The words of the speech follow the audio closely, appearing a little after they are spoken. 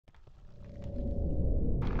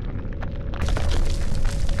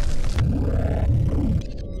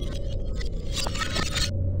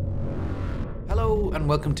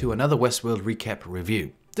welcome to another Westworld recap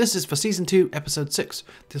review. This is for Season 2, Episode 6.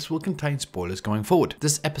 This will contain spoilers going forward.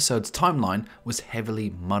 This episode's timeline was heavily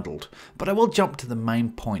muddled, but I will jump to the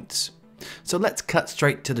main points. So let's cut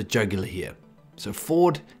straight to the jugular here. So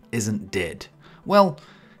Ford isn't dead. Well,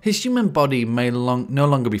 his human body may no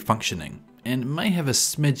longer be functioning, and may have a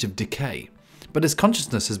smidge of decay. But his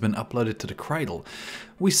consciousness has been uploaded to the cradle.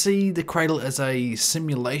 We see the cradle as a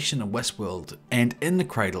simulation of Westworld, and in the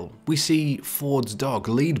cradle, we see Ford's dog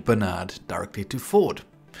lead Bernard directly to Ford.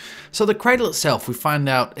 So the cradle itself, we find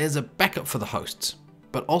out, is a backup for the hosts,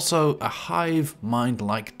 but also a hive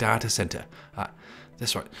mind-like data center.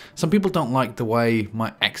 That's right. Some people don't like the way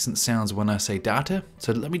my accent sounds when I say data,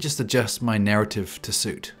 so let me just adjust my narrative to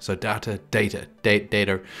suit. So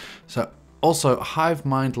data. So also a hive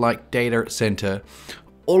mind-like data center,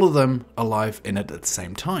 all of them alive in it at the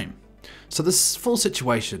same time. So this full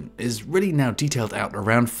situation is really now detailed out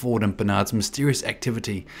around Ford and Bernard's mysterious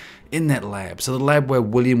activity in that lab. So the lab where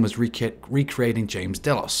William was recreating James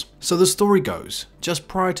Delos. So the story goes, just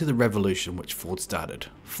prior to the revolution which Ford started,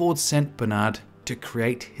 Ford sent Bernard to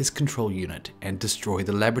create his control unit and destroy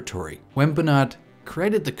the laboratory. When Bernard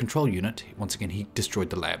created the control unit, once again he destroyed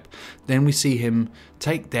the lab, then we see him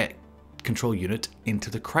take that control unit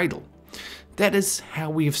into the cradle. That is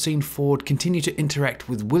how we have seen Ford continue to interact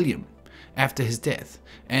with William after his death,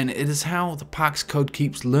 and it is how the park's code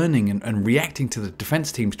keeps learning and reacting to the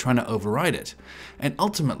defense teams trying to override it, and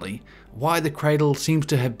ultimately why the cradle seems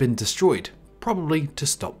to have been destroyed, probably to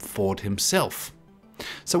stop Ford himself.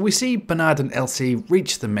 So we see Bernard and Elsie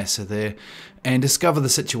reach the mesa there and discover the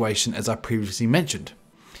situation as I previously mentioned.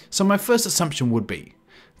 So my first assumption would be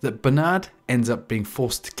that Bernard ends up being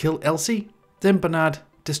forced to kill Elsie, then Bernard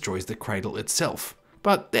destroys the cradle itself.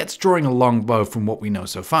 But that's drawing a long bow from what we know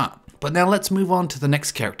so far. But now let's move on to the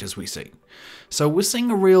next characters we see. So we're seeing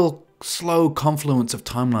a real slow confluence of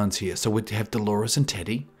timelines here. So we have Dolores and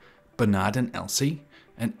Teddy, Bernard and Elsie,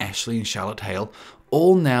 and Ashley and Charlotte Hale,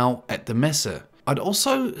 all now at the mesa. I'd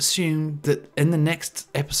also assume that in the next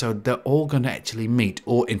episode they're all going to actually meet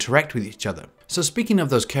or interact with each other. So speaking of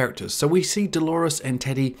those characters, so we see Dolores and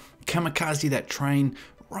Teddy kamikaze that train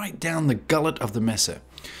right down the gullet of the mesa.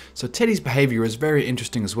 So Teddy's behavior is very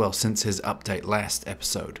interesting as well since his update last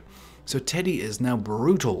episode. So Teddy is now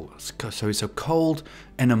brutal, so he's so cold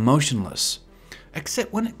and emotionless.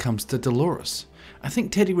 Except when it comes to Dolores. I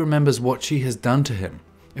think Teddy remembers what she has done to him.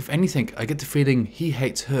 If anything, I get the feeling he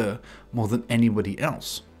hates her more than anybody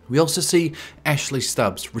else. We also see Ashley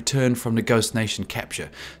Stubbs return from the Ghost Nation capture.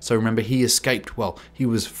 So remember, he escaped, well, he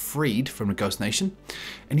was freed from the Ghost Nation,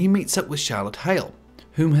 and he meets up with Charlotte Hale,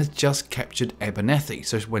 whom has just captured Abernathy,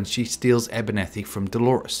 so when she steals Abernathy from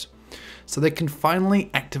Dolores. So they can finally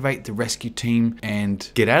activate the rescue team and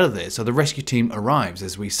get out of there. So the rescue team arrives,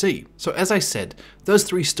 as we see. So as I said, those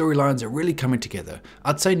three storylines are really coming together.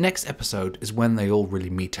 I'd say next episode is when they all really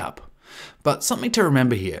meet up. But something to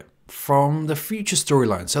remember here from the future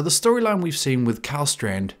storyline. So the storyline we've seen with Carl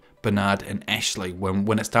Strand, Bernard and Ashley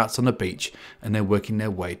when it starts on the beach and they're working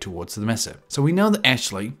their way towards the mesa. So we know that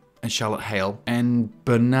Ashley and Charlotte Hale and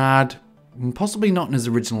Bernard, possibly not in his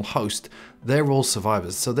original host, they're all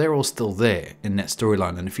survivors, so they're all still there in that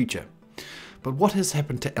storyline in the future. But what has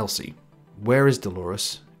happened to Elsie? Where is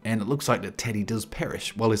Dolores? And it looks like that Teddy does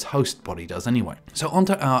perish, well his host body does anyway. So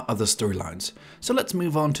onto our other storylines. So let's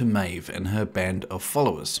move on to Maeve and her band of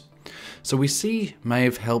followers. So we see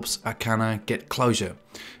Maeve helps Arcana get closure,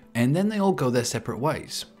 and then they all go their separate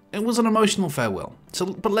ways. It was an emotional farewell,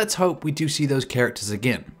 but let's hope we do see those characters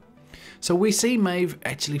again. So we see Maeve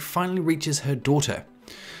actually finally reaches her daughter,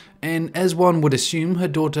 and as one would assume, her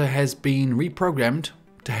daughter has been reprogrammed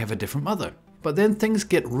to have a different mother. But then things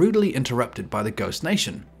get rudely interrupted by the Ghost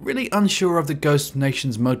Nation. Really unsure of the Ghost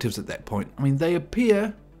Nation's motives at that point. I mean, they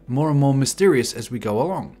appear more and more mysterious as we go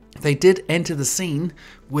along. They did enter the scene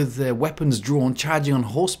with their weapons drawn, charging on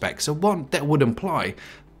horseback, so one, that would imply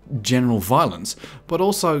general violence, but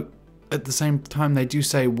also at the same time they do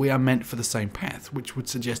say we are meant for the same path, which would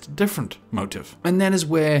suggest a different motive. And that is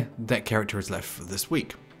where that character is left for this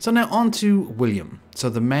week. So now on to William, so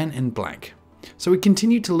the man in black. So we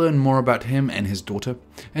continue to learn more about him and his daughter.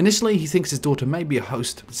 Initially, he thinks his daughter may be a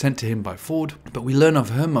host sent to him by Ford, but we learn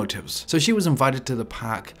of her motives. So she was invited to the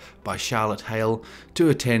park by Charlotte Hale to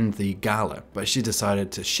attend the gala, but she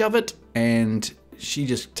decided to shove it and she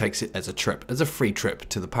just takes it as a trip, as a free trip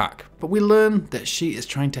to the park. But we learn that she is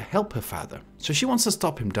trying to help her father. So she wants to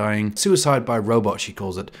stop him dying, suicide by robot she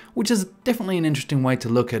calls it, which is definitely an interesting way to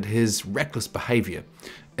look at his reckless behavior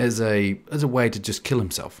as a way to just kill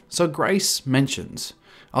himself. So Grace mentions,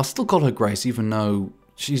 I'll still call her Grace even though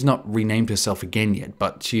She's not renamed herself again yet,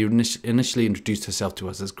 but she initially introduced herself to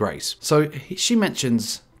us as Grace. So she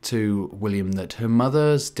mentions to William that her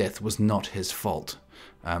mother's death was not his fault.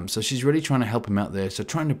 So she's really trying to help him out there, so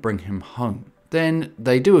trying to bring him home. Then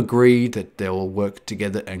they do agree that they'll work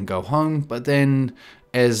together and go home, but then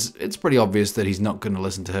as it's pretty obvious that he's not going to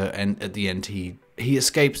listen to her, and at the end he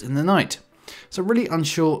escapes in the night. So really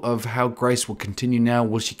unsure of how Grace will continue now.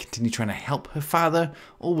 Will she continue trying to help her father,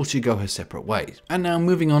 or will she go her separate ways? And now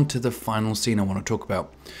moving on to the final scene I want to talk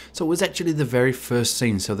about. So it was actually the very first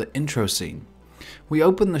scene, so the intro scene. We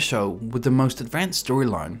open the show with the most advanced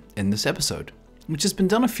storyline in this episode, which has been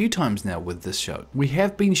done a few times now with this show. We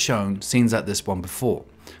have been shown scenes like this one before.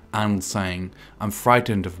 Arnold saying, "I'm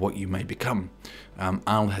frightened of what you may become."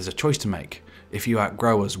 Arnold has a choice to make. If you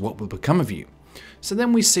outgrow us, what will become of you? So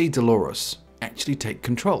then we see Dolores actually take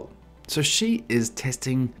control. So she is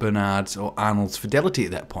testing Bernard's or Arnold's fidelity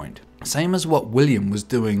at that point. Same as what William was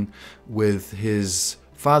doing with his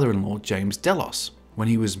father-in-law, James Delos, when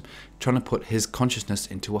he was trying to put his consciousness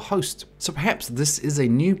into a host. So perhaps this is a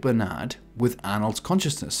new Bernard with Arnold's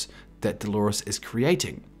consciousness that Dolores is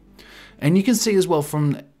creating. And you can see as well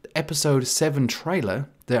from episode 7 trailer,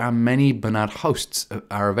 there are many Bernard hosts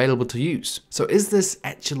are available to use. So is this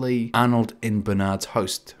actually Arnold in Bernard's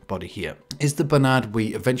host body here? Is the Bernard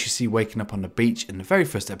we eventually see waking up on the beach in the very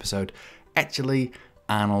first episode actually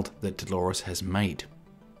Arnold that Dolores has made?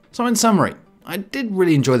 So in summary, I did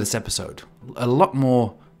really enjoy this episode. A lot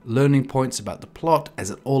more learning points about the plot as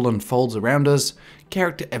it all unfolds around us.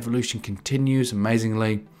 Character evolution continues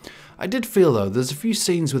amazingly. I did feel though, there's a few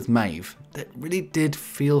scenes with Maeve that really did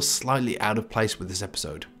feel slightly out of place with this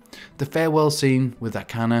episode. The farewell scene with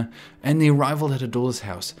Akana and the arrival at her daughter's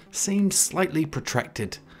house seemed slightly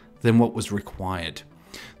protracted than what was required.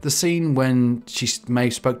 The scene when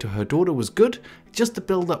Maeve spoke to her daughter was good, just the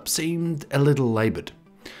build-up seemed a little laboured.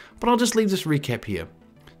 But I'll just leave this recap here.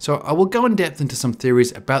 So I will go in depth into some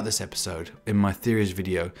theories about this episode in my theories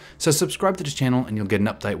video, so subscribe to the channel and you'll get an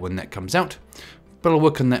update when that comes out. But I'll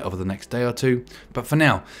work on that over the next day or two. But for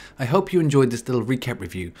now, I hope you enjoyed this little recap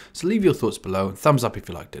review, so leave your thoughts below and thumbs up if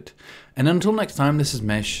you liked it. And until next time, this is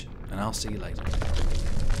Mesh, and I'll see you later.